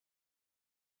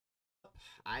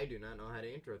I do not know how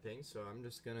to intro things, so I'm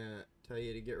just gonna tell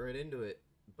you to get right into it.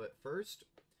 But first,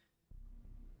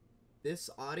 this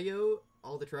audio,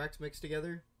 all the tracks mixed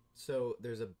together, so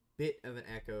there's a bit of an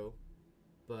echo,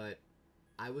 but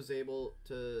I was able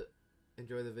to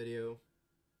enjoy the video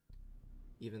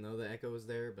even though the echo was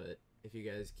there, but if you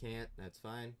guys can't, that's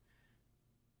fine.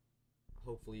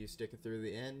 Hopefully you stick it through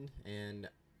the end, and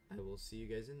I will see you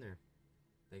guys in there.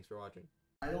 Thanks for watching.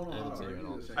 I don't know how to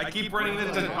argue this. I keep running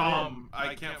into Dom.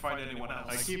 I can't find anyone else.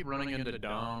 I keep running into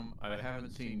Dom. I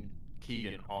haven't seen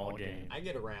Keegan all game. I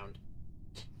get around.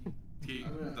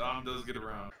 Dom does get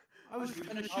around. I was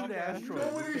trying to shoot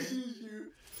asteroids. Nobody sees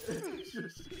you.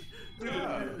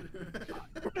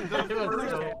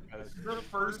 The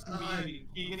first meeting,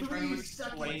 Keegan trying to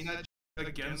explain that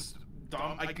against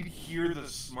Dom, I could hear the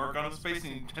smirk on his face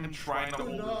and him trying to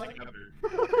hold it together.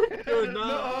 Dude,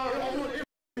 no.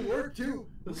 It worked too,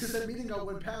 because that meeting I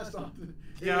went past often.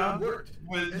 Yeah, it worked.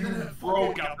 But you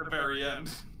broke at the very end.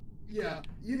 Yeah,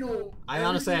 you know. I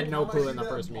honestly had no clue in the that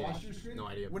first meeting. screen, No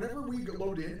idea. Whenever we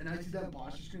load in and I see that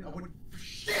posture screen, I went,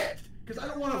 shit! Because I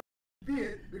don't want to be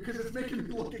it, because it's making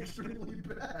me look extremely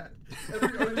bad.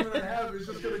 Every argument I have is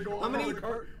just going to go on the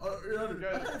cart. I've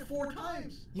had it 4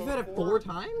 times. You've had it 4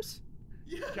 times?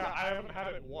 Yeah. Yeah, I haven't had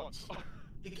it once.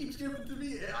 It keeps giving to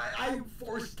me. I'm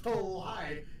forced to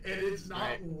lie, and it's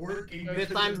not working.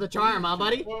 5th time's the charm, huh,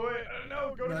 buddy? Wait,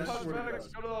 no, go to No, cosmetics,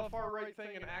 go to the far right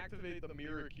thing, and activate the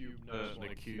mirror cube.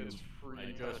 The cube. It's free.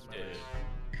 I just did.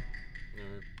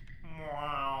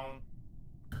 Wow.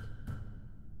 I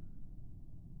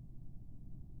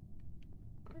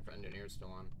wonder if engineer's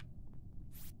still on.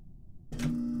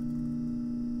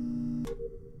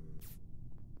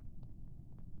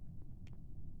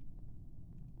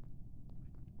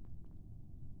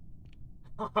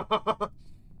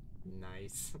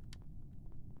 Nice.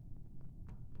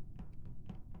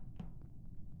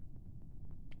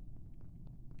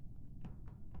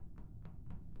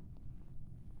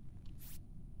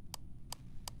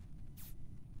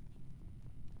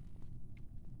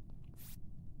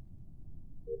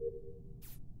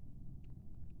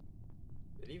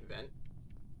 Did he vent?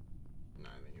 No,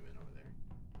 I think he went over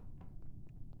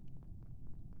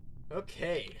there.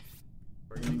 Okay.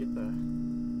 We're gonna get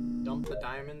dump the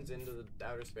diamonds into the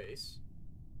outer space.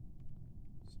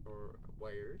 Store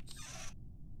wires.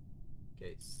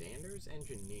 Okay, Sanders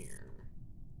engineer.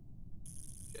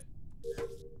 Shit.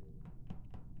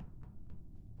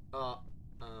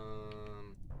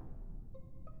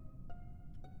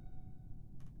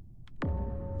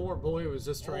 Poor boy was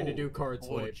just trying to do card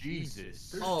swipe. Oh,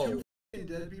 Jesus. There's 2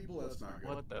 dead people. That's not good.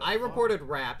 What the I fuck? reported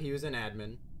Rap. He was an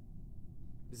admin.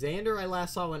 Xander, I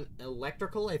last saw an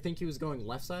electrical. I think he was going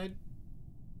left side.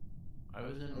 I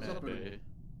was in I was up in medbay.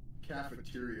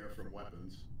 cafeteria from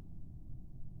weapons.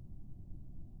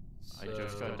 I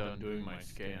just got done doing my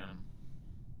scan.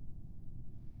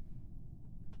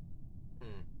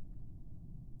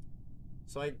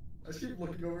 So I keep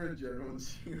looking over at General and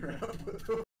seeing her out with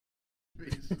the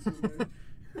faces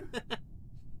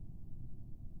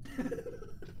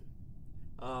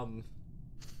in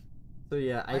So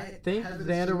yeah, I think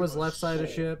Xander was left side of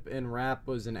ship and Rap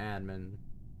was an admin.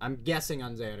 I'm guessing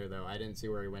on Xander though. I didn't see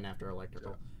where he went after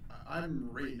electrical. Yeah. I'm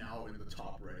right now in the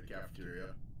top right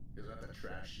cafeteria. Is that the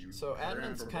trash chute? So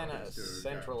admin's kind of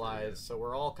centralized, so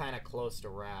we're all kind of close to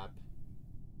Rap.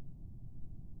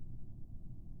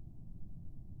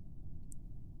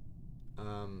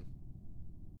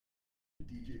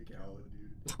 DJ Khaled,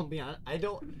 dude. I'll be honest, I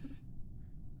don't.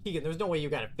 Keegan, there's no way you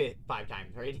got it fit 5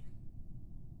 times, right?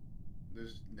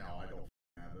 No, I don't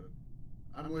have it.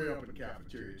 I'm way up in the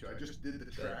cafeteria too. I just did the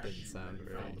trash didn't chute. sound and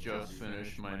very I just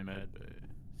finished my medbay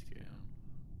scan.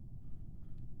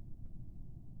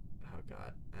 Oh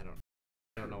god, I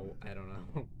don't know.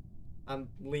 I'm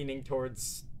leaning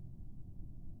towards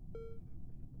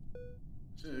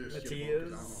Matthias. I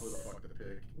don't know who the fuck to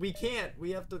pick. We can't.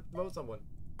 We have to vote someone.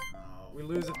 Oh, We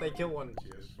lose if they kill one.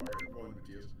 Matthias. Fuck it, I'm going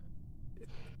Matthias.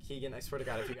 Keegan, I swear to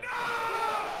God, if you got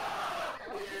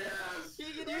Yes!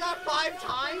 Keegan, you got 5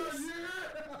 times?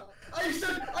 Yeah! I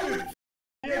said I would.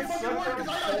 Yeah, fucking work because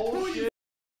I got 2.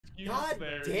 God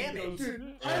damn it.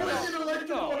 Dude, I was in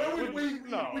electrical, but I would wait.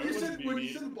 No, When you said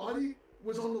the body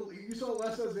was on the, you saw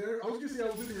last time Xander. I was gonna say I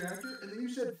was in the reactor, and then you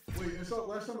said, wait, I saw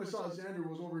last time I saw Xander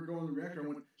was over going in the reactor. I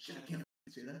went, shit, I can't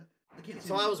say that. I can't say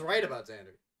So that. I was right about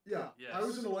Xander. Yeah, Yes. I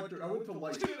was in electric. I went to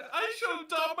light. Dude, I showed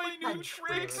Dom my new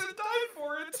tricks and died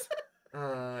for it.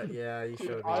 Yeah, you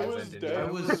showed me. I those was engineers. dead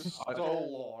I was- for so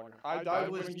long. I died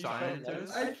was when he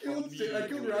scientist. I killed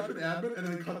Rapid Admin and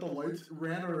then cut the lights,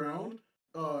 ran around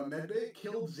medbay,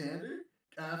 killed Xander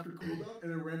after cooldown,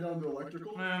 and then ran down to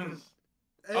electrical. Man.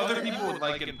 Other people would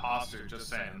like imposter, just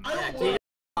saying. I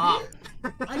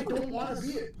don't want to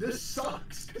be it. This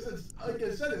sucks because it's like I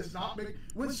said, it's not making.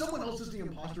 When someone else is the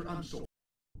imposter, I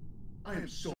am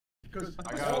so because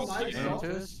I got all a my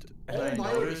scientist, and all I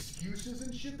my noticed. excuses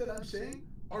and shit that I'm saying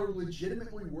are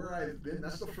legitimately where I've been.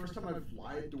 That's the first time I've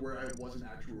lied to where I wasn't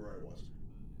actually where I was.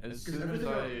 As soon as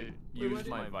I used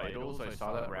my vitals, I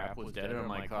saw that Rap was dead, and I'm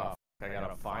like, oh, I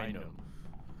gotta find him.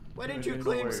 Why didn't you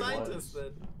claim scientist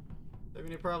then? I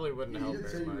mean, it probably wouldn't help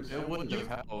very much. It wouldn't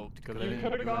have helped because I You didn't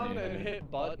could have do gone and anything. hit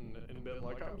button and been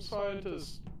like, I'm a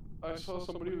scientist. I saw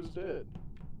somebody who was dead.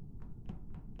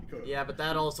 Yeah, but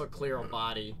that also clear a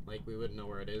body. Like, we wouldn't know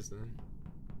where it is then.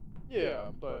 Yeah,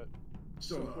 but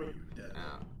So are you dead?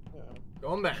 yeah.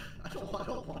 Going back. I don't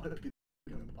want to be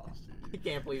the imposter. I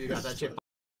can't believe you got that shit.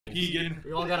 Keegan.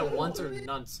 We all got it once or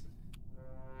nonce.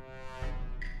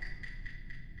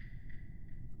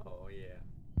 Oh yeah.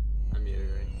 I'm muted,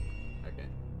 right? Okay.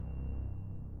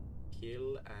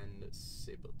 Kill and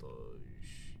sabotage.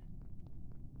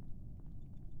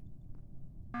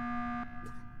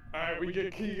 Alright, we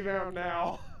get Keegan out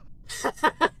now.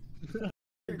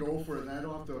 Go for it, and I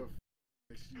don't have to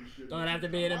excuse shit. Don't have to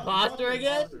be an I'm not imposter the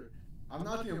again? imposter. I'm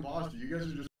not the imposter. You guys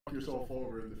are just fucking yourself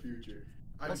over in the future.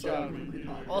 I'm Also- genuinely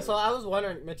not. Also, I was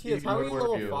wondering, Matthias, how are you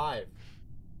level 5?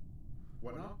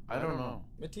 What now? I don't know.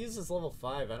 Matthias is level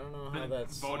 5. I don't know how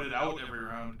that's. Voted out every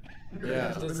round.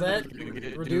 Yeah. Does that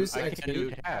reduce I can't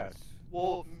do XP? tasks.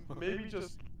 Well, maybe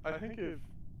just, I think if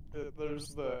there's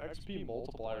the XP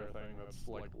multiplier thing that's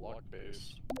like luck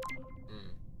based.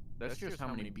 That's just how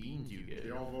many beans you get.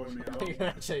 They all voted me out. You're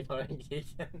actually voting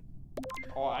Keegan.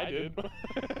 Oh, I did.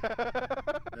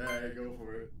 Yeah, go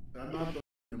for it. I'm not the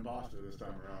imposter this time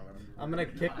around. I'm gonna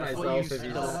kick That's what myself you if he's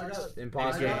said.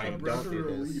 imposter and I I got a breath don't of do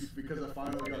relief this. because I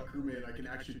finally got crewmate and I can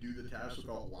actually do the task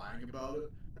without lying about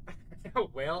it.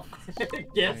 Well,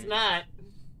 guess not.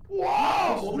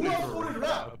 Whoa! Who else voted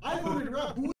rap? I voted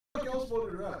rap. Who the fuck else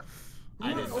voted rap?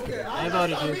 I didn't. Okay, I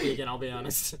voted that's you, not me. Keegan, I'll be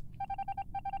honest.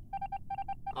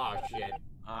 Oh shit.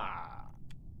 Ah.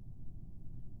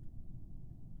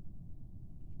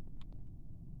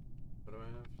 What do I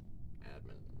have?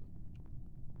 Admin.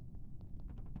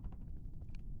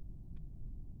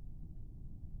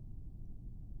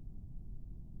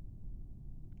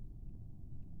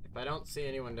 If I don't see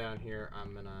anyone down here,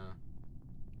 I'm gonna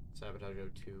sabotage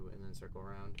O2 and then circle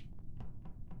around.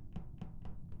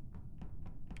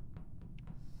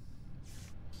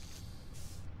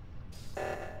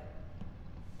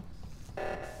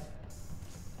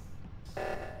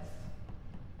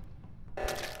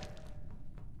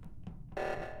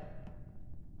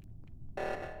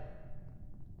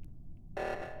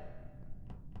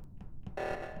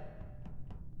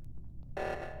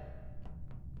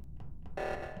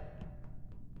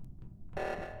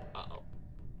 Uh-oh.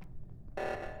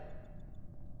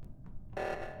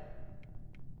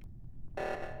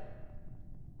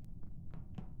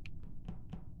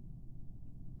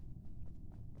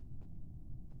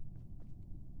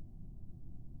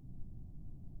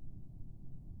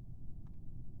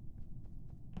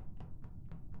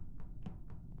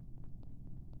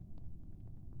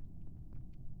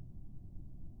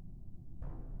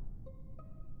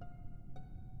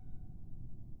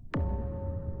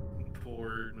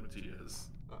 Poor Matthias.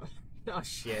 Oh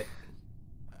shit.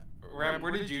 Rap,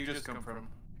 where did you just come from?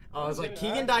 I was like,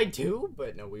 Keegan died too?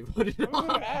 But no, we voted him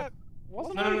off.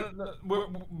 Wasn't No, I? no, no,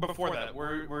 no. Before that,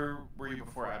 where were you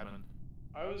before admin?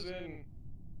 I was in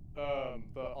the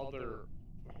other.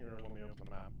 Here, let me open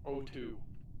the map. O2.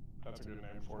 That's a good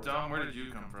name for it. Dom, where did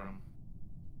you come from?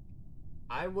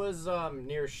 I was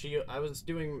near shield. I was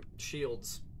doing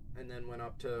shields, and then went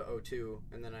up to O2,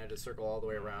 and then I had to circle all the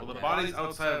way around. Well, the Yeah. body's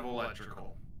outside of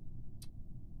electrical.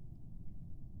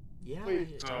 Yeah.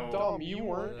 Wait, So- Dom, you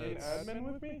weren't in That's- admin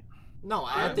with me? No,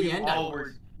 at the end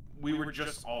We were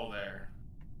just all there.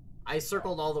 I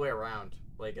circled all the way around.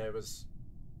 Like I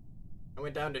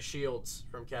went down to shields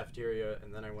from cafeteria,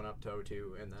 and then I went up to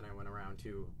O2, and then I went around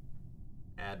to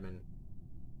admin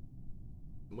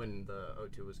when the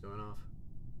O2 was going off.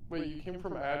 Wait, you came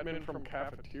from admin from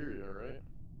cafeteria, right?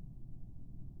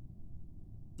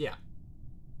 Yeah.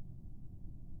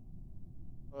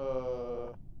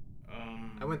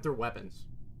 I went through weapons.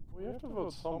 We have to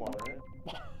vote someone, right?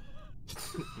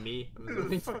 Me. Who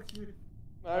the fuck you?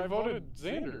 I voted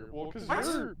Xander. Well,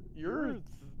 because your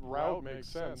route makes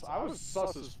sense. I was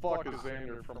sus as fuck as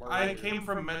Xander from earlier. I came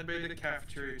from medbay to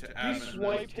cafeteria to He admin.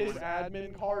 swiped his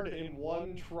admin card in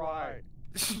one try.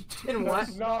 In what?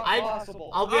 That's not I-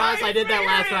 possible. I'll be honest, I did that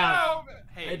last figured it round. out!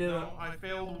 Hey, I did no, it. I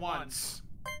failed once.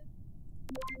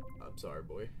 I'm sorry,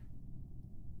 boy.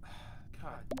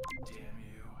 God damn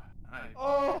you.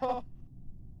 Oh!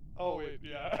 Oh, wait,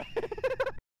 yeah.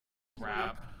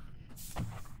 Rap.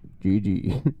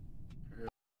 GG.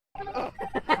 God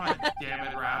damn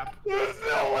it, Rap. There's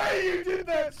no way you did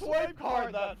that swipe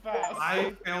card that fast!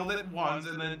 I failed it once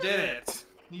and then did it.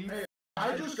 You Hey,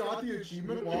 I just got the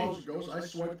achievement while I was a ghost. I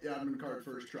swiped the admin card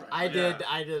first try. I did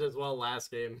as well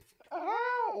last game.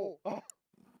 Ow!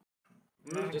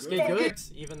 Just get good,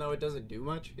 even though it doesn't do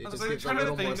much. It I was just like gives a trying to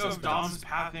little more think of suspense. Dom's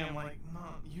path, and I'm like,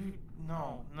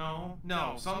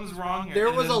 no, something's wrong here. There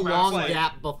And was then a Rap's long like,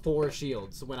 gap before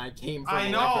Shields when I came from I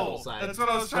the electrical know. side. That's what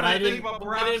I was But trying I to think didn't- about. But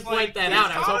I Rap's didn't point like, that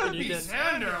out. I was "It's hoping gotta you be did."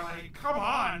 Xander. Like, come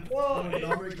on. Well,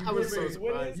 Dominic, you I was gave so a-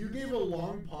 surprised. You gave a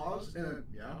long pause, and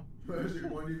yeah, was it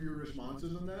one of your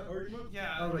responses in that argument?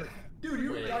 Yeah. I was like, dude,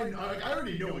 you. Wait. I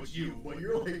already know it's you, but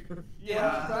you're like, yeah,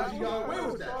 I'm surprised you got away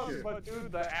with that response, shit. but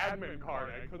dude, the admin card,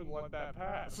 I couldn't let that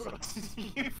pass.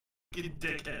 You fucking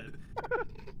dickhead.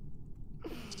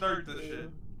 Start this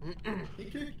shit. He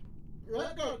kicked.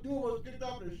 That guy doing was kicked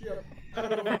off the ship. I'm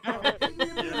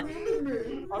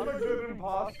a good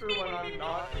imposter when I'm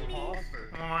not imposter.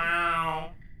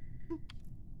 Wow.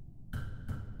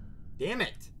 Damn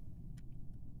it!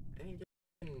 I didn't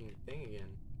get the thing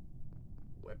again.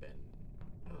 Weapon.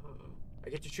 I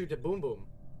get to shoot the boom boom.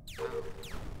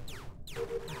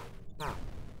 Pow.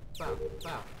 Pow.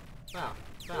 Pow. Pow.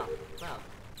 Pow. Pow.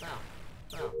 Pow.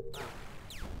 Pow. Pow.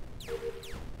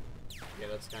 Yeah,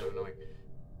 that's kind of annoying.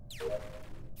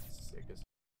 Sick as.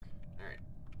 Alright.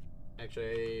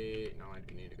 Actually, no, I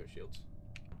do need to go shields.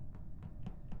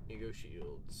 Need to go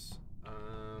shields.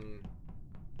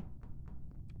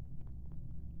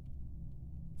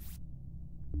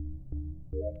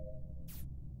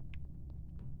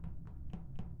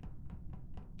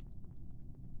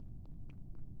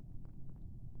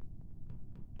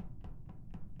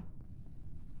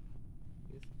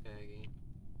 Use the baggie.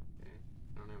 Okay.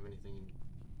 I don't have anything.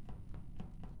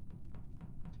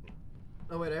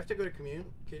 Oh wait, I have to go to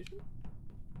communication?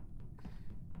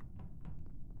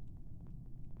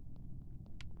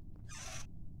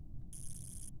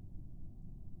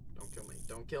 Don't kill me.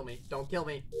 Don't kill me. Don't kill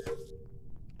me.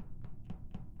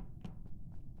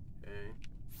 Okay.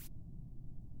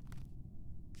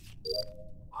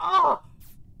 Ah!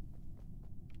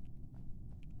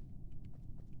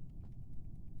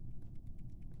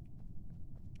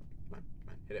 Come on, come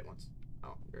on. Hit it once.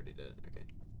 Oh, you already did it. Okay.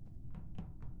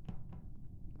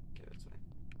 Okay, that's fine.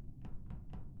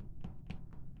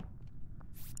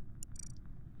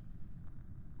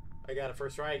 I got a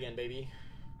first try again, baby.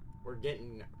 We're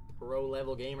getting pro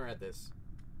level gamer at this.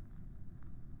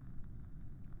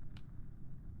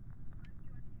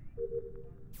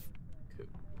 Cool.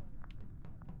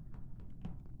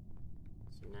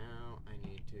 So now I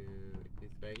need to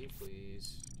use baggy,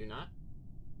 please. Do not.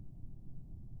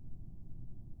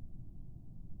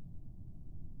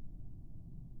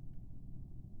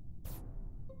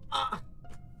 Ah!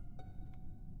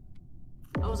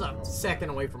 I was a second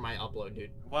away from my upload,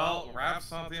 dude. Well,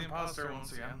 Rap's not the imposter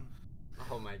once again.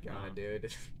 Oh my god,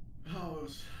 dude. Oh,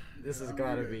 This has I'm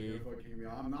gotta good. be- You're fucking me.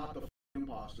 I'm not the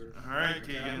imposter. All right, I'm in the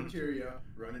Keegan. Cafeteria,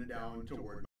 running down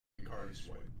toward my card and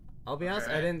swipe. I'll be honest,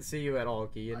 I Okay. didn't see you at all,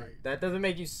 Keegan. I- That doesn't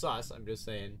make you sus, I'm just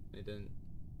saying. It didn't.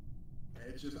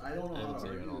 It's just I don't know I how haven't to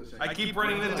seen you at argue all. this. I keep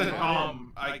running into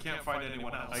Dom. I can't find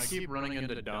anyone else. I keep running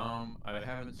into Dom. I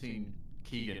haven't seen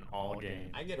Keegan all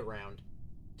game. I get around.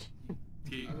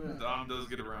 Dom does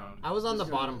get around. I was on the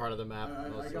Just bottom gonna- part of the map. I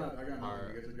most got of I the got part.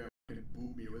 nothing. You guys are gonna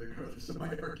boot me regardless of my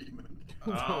argument.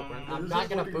 No, I'm this not is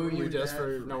gonna looking boot you really just bad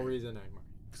for for no me. reason anymore.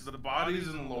 Because the body's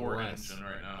in lower Unless- engine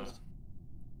right now.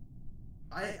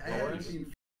 I Lauren? haven't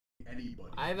seen anybody.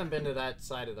 I haven't been to that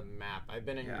side of the map. I've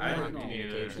been in Yeah, I ground haven't either.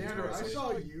 communications Xander, I mostly.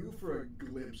 saw you for a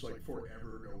glimpse like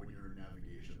forever ago when you were in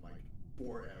navigation, like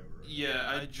forever. Yeah,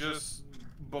 I just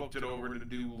booked it over to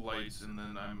do lights, and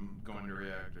then I'm going to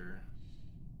reactor.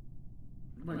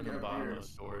 You I'm might in the get bottom here. of the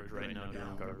storage right now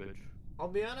doing garbage. I'll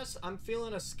be honest, I'm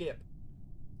feeling a skip.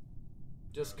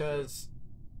 Just cause,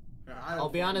 Yeah, I don't I'll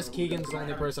be fucking honest, know who Keegan's that- the I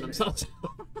only haven't person I'm seen it. sus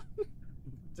to.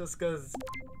 Just cause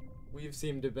we've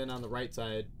seemed to have been on the right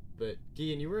side. But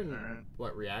Keegan, you were in, Alright.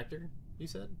 what, reactor, you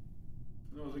said?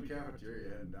 No, it was in cafeteria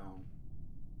heading down.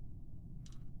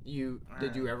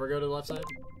 Did you ever go to the left side?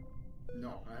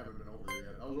 No, I haven't been over there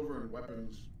yet. I was over in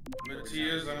weapons.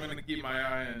 Matthias, I'm gonna keep my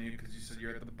eye on you because you said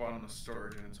you're at the bottom of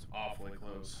storage and it's awfully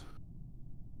close.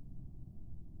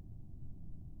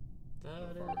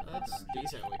 That's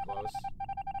decently close.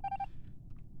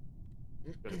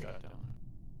 Just got down.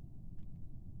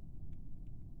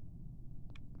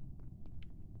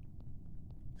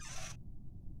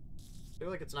 I feel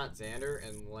like it's not Xander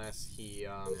unless he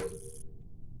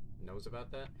knows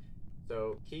about that.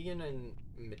 So Keegan and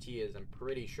Matthias, I'm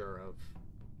pretty sure of.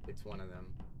 It's one of them.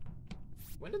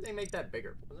 When did they make that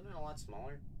bigger? Wasn't it a lot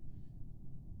smaller?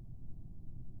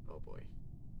 Oh boy.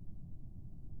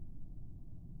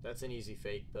 That's an easy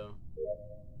fake though.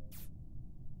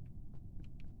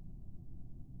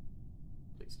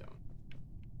 Please don't.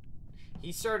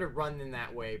 He started running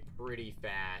that way pretty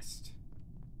fast.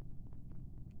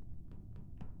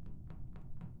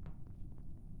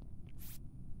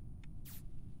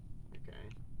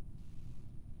 Okay.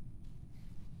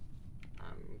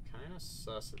 I'm kind of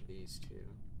sus of these two.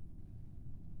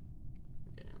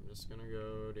 Okay, I'm just gonna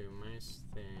go do my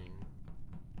thing.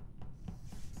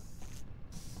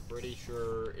 Pretty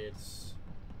sure it's...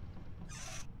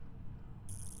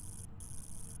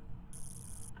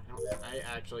 I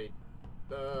actually...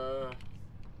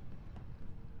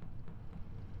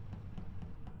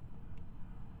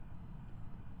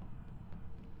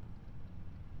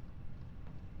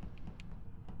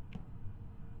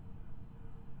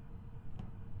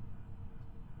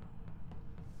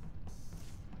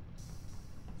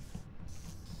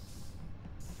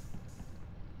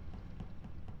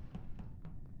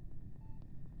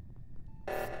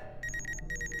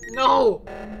 No!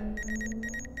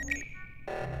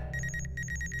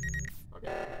 Okay.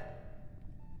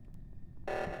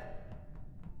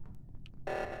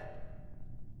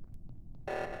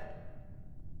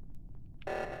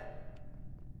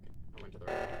 I went to the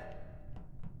right one.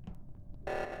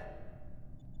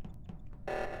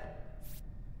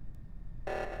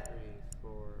 3,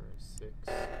 4, 6,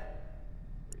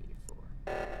 3, 4.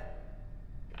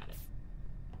 Got it.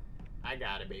 I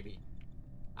got it, baby.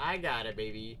 I got it,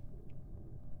 baby.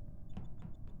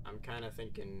 I'm kind of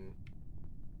thinking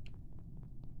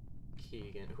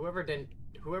Keegan. Whoever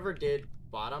did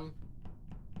bottom,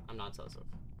 I'm not sus of.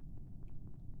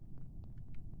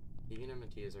 Keegan and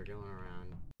Matthias are going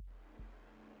around.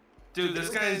 Dude, this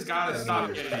guy's gotta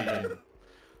stop getting.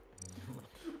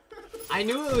 I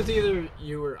knew it was either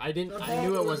you or I didn't. I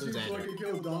knew it wasn't So I Xander. could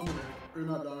kill Dominic, or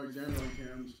not Dominic, Xander on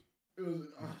cams. It was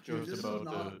dude, Just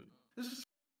about to. this is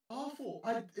awful.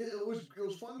 It was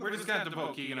fun. We're just gonna have to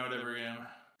vote Keegan out every game.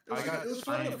 It was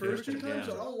fun the first 2 times.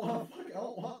 So again. I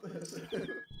don't want this.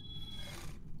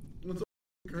 It's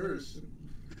a curse.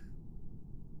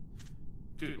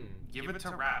 Dude, give it to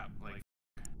Rap. Like,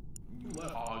 you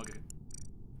hog.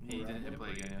 He didn't hit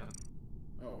play again yet.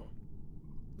 Oh.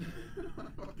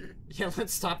 Okay. Yeah,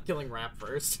 let's stop killing Rap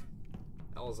first.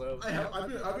 Also, I've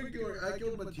been killing. I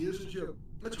killed Matthias and Chip.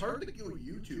 It's hard to kill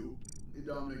you two,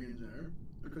 Dominic and Xander,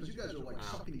 because you guys are like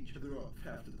sucking each other up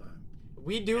half the time.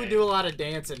 we do a lot of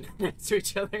dancing next to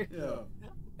each other. Yeah.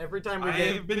 Every time we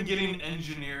I've been getting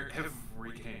engineer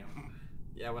every game.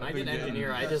 Yeah, when I get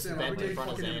engineer, I just bend in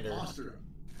front of Xander. Imposter.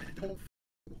 I don't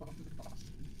want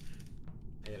imposter.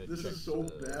 I gotta This check is so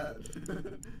the- bad.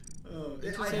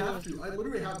 I have to. I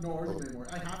literally have no argument anymore.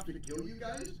 I have to kill you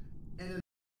guys and then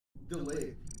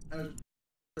delay as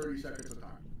 30 seconds of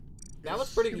time. That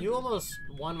was pretty. You almost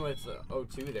won with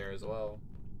O2 there as well.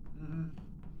 Mm-hmm.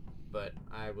 But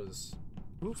I was.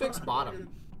 Who fixed bottom?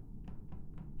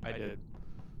 I did.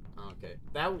 Okay,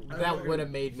 that would have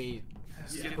made me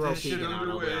Let's get throw this shit Keegan out.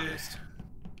 I'll be underway. honest.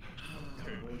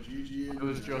 I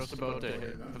was just about to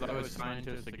hit, because I was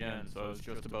scientist again, so I was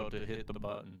just about to hit the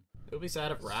button. It would be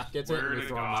sad if Raph gets it and Word we to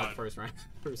throw him out God. first round,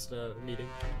 first meeting.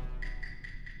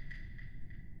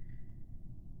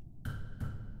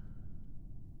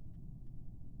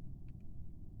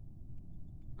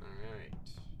 Alright.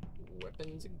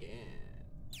 Weapons again.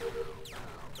 Bow, bow,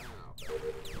 bow,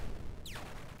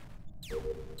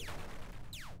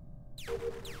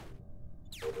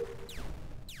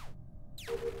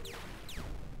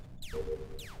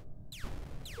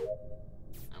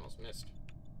 I almost missed.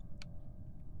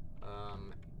 Admin.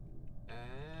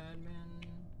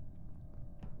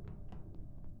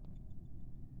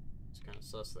 It's kind of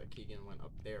sus that Keegan went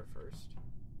up there first.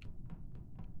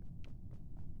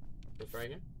 Let's try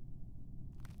again.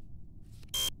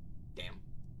 Damn.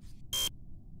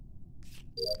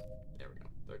 There we go.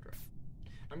 Third try.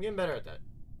 I'm getting better at that.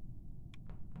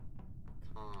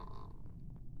 Calm.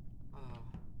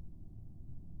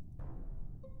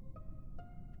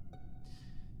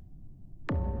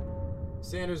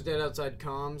 Sanders dead outside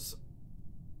comms.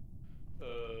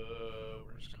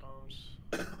 Where's comms?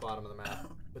 Bottom of the map.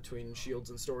 Between shields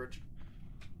and storage.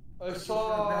 I Past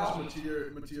saw.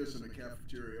 Matthias in the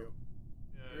cafeteria.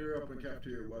 You're up in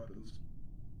cafeteria weapons.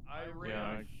 I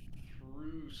ran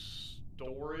through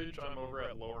storage. I'm over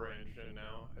at lower engine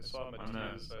now. I saw I'm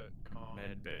Matthias at comm.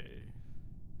 Med bay.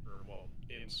 Or, well,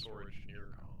 in storage near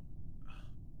comm.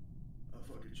 I'll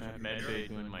fucking I'm at med bay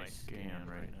doing my scan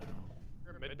right now.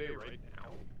 We're at midday right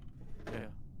now. Yeah.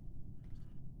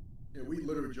 Yeah, we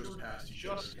literally just passed each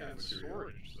other Just in the in cafeteria.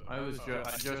 storage, though.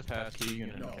 I just passed Keegan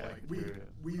in No, the like cafeteria.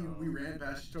 we ran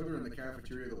past each other in the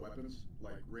cafeteria, the weapons,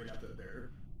 like right after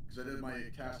there. Because I did my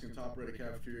task in top right of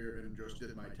cafeteria and just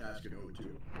did my task in O2.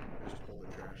 Just pull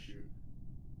the trash chute.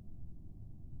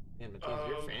 Man, Matthias,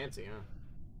 you're fancy, huh?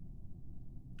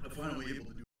 I'm finally able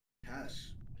to do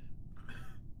tasks.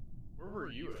 Where were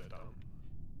you at, Dom?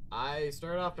 I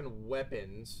started off in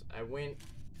weapons. I went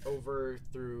over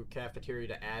through cafeteria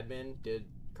to admin, did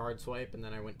card swipe, and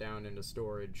then I went down into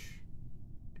storage,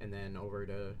 and then over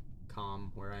to comm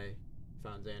where I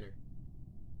found Xander.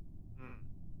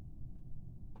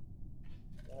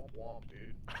 Womp womp,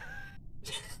 dude.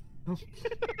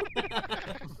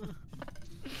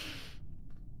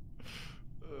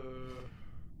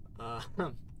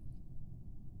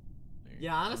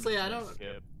 Yeah, honestly, I don't.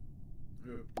 Skip.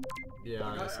 Yeah, Yeah, I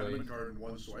got honestly, admin card in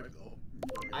one swipe though.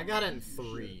 I got it in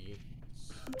 3.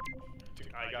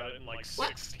 Dude, I got it in like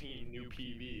 16 new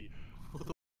PV.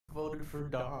 Voted for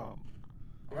Dom.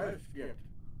 Right? Yeah.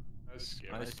 I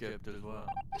I skipped as well.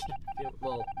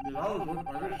 Well, I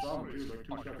just saw him. He was like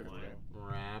 2 seconds ago.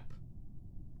 rap.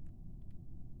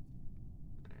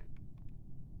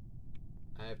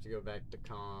 I have to go back to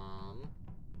comm.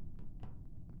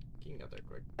 Keegan got there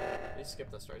quick. Did he skip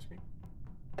the start screen?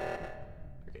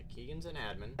 Okay, Keegan's an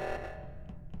admin.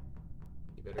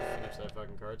 You better finish that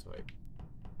fucking card swipe.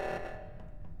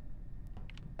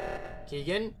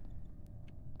 Keegan?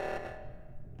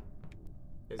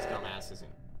 His dumbass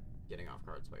isn't getting off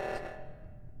card swipe.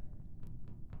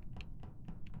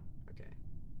 Okay.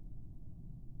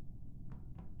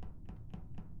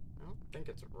 I don't think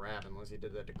it's rap unless he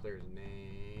did that to clear his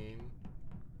name.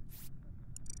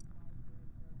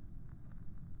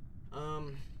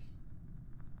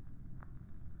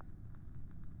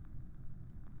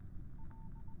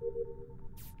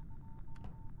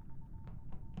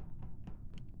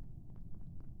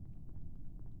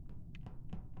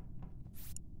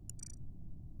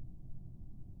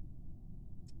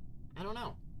 I don't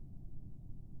know.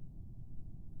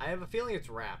 I have a feeling it's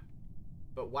rap.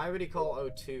 But why would he call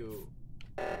O2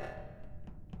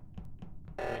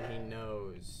 when he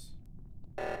knows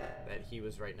that he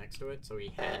was right next to it, so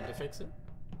he had to fix it?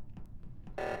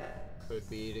 Could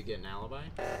be to get an alibi.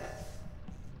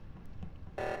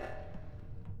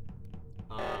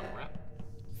 Rap.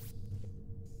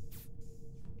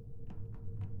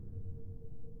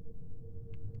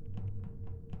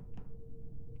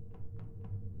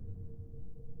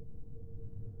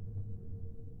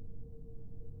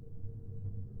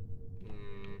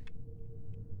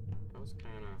 That was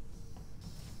kind of...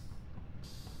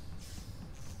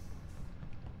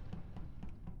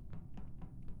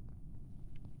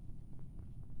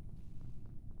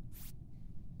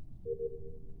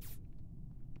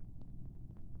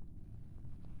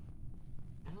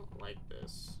 I don't like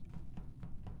this.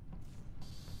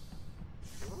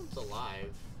 Everyone's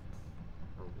alive.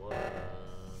 Or was...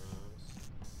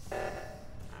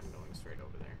 I'm going straight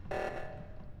over there.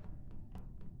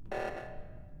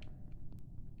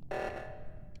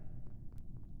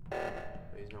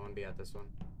 Please no one be at this one.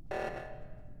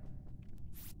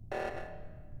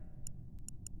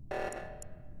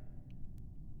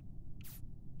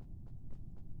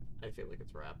 I feel like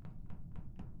it's rap.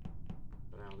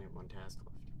 But I only have one task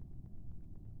left.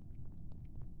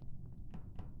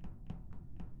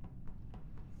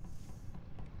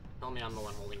 Tell me I'm the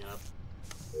one holding it up.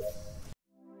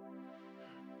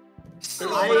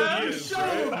 Oh,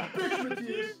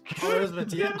 it was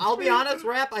Matthias. I'll be honest,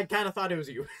 rap, I kind of thought it was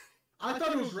you. I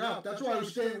thought it was rap. That's why I was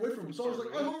staying away from him. So I was like,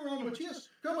 oh, what's wrong with Matthias?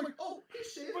 I'm like, oh,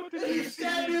 he's safe. And he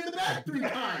stabbed me in the back 3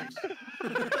 times.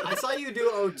 I saw you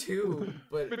do O2,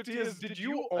 but... Matthias, did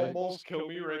you almost kill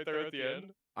me right there at the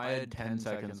end? I had 10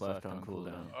 seconds left on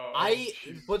cooldown. Oh,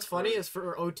 What's funny is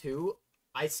for O2,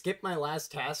 I skipped my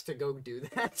last task to go do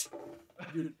that.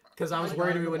 Because I was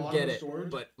worried we wouldn't get it,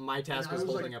 but my task was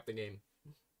holding up the game.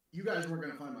 You guys weren't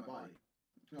going to find my body.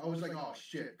 I was like, oh,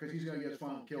 shit, because he's going to get his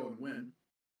final kill and win.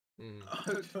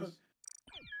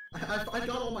 I got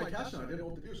all my tasks and I didn't know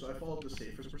what to do, so I followed the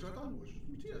safest person I thought, which was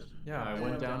Matthias. Yeah, I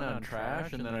went down on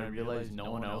trash, and then I realized no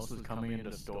one else was coming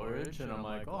into storage, and I'm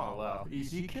like, oh, well,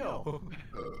 easy kill.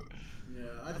 Yeah,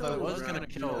 I I thought it was gonna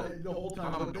kill. the whole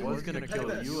time. I was gonna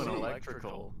kill you in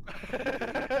electrical.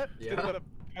 Yeah.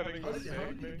 Having How the did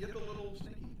snake, you get the little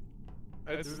sneaky?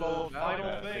 it's the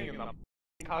final thing in the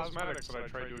cosmetics that I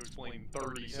tried to explain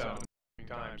 37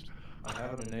 times. I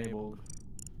have it enabled.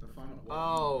 The final one.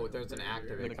 Oh, there's an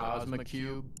activate. The cosmic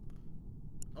cube.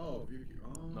 Oh, view cube.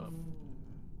 Oh.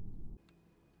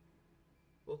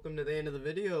 No. Welcome to the end of the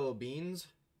video, Beans.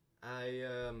 We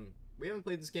haven't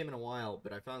played this game in a while,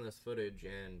 but I found this footage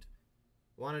and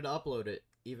wanted to upload it,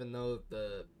 even though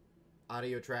the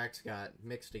audio tracks got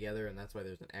mixed together and that's why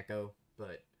there's an echo,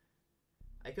 but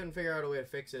I couldn't figure out a way to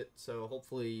fix it, so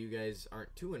hopefully you guys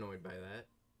aren't too annoyed by that.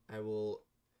 I will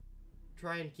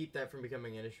try and keep that from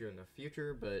becoming an issue in the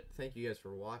future, but thank you guys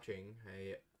for watching.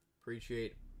 I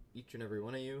appreciate each and every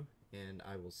one of you, and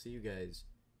I will see you guys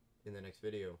in the next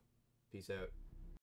video. Peace out.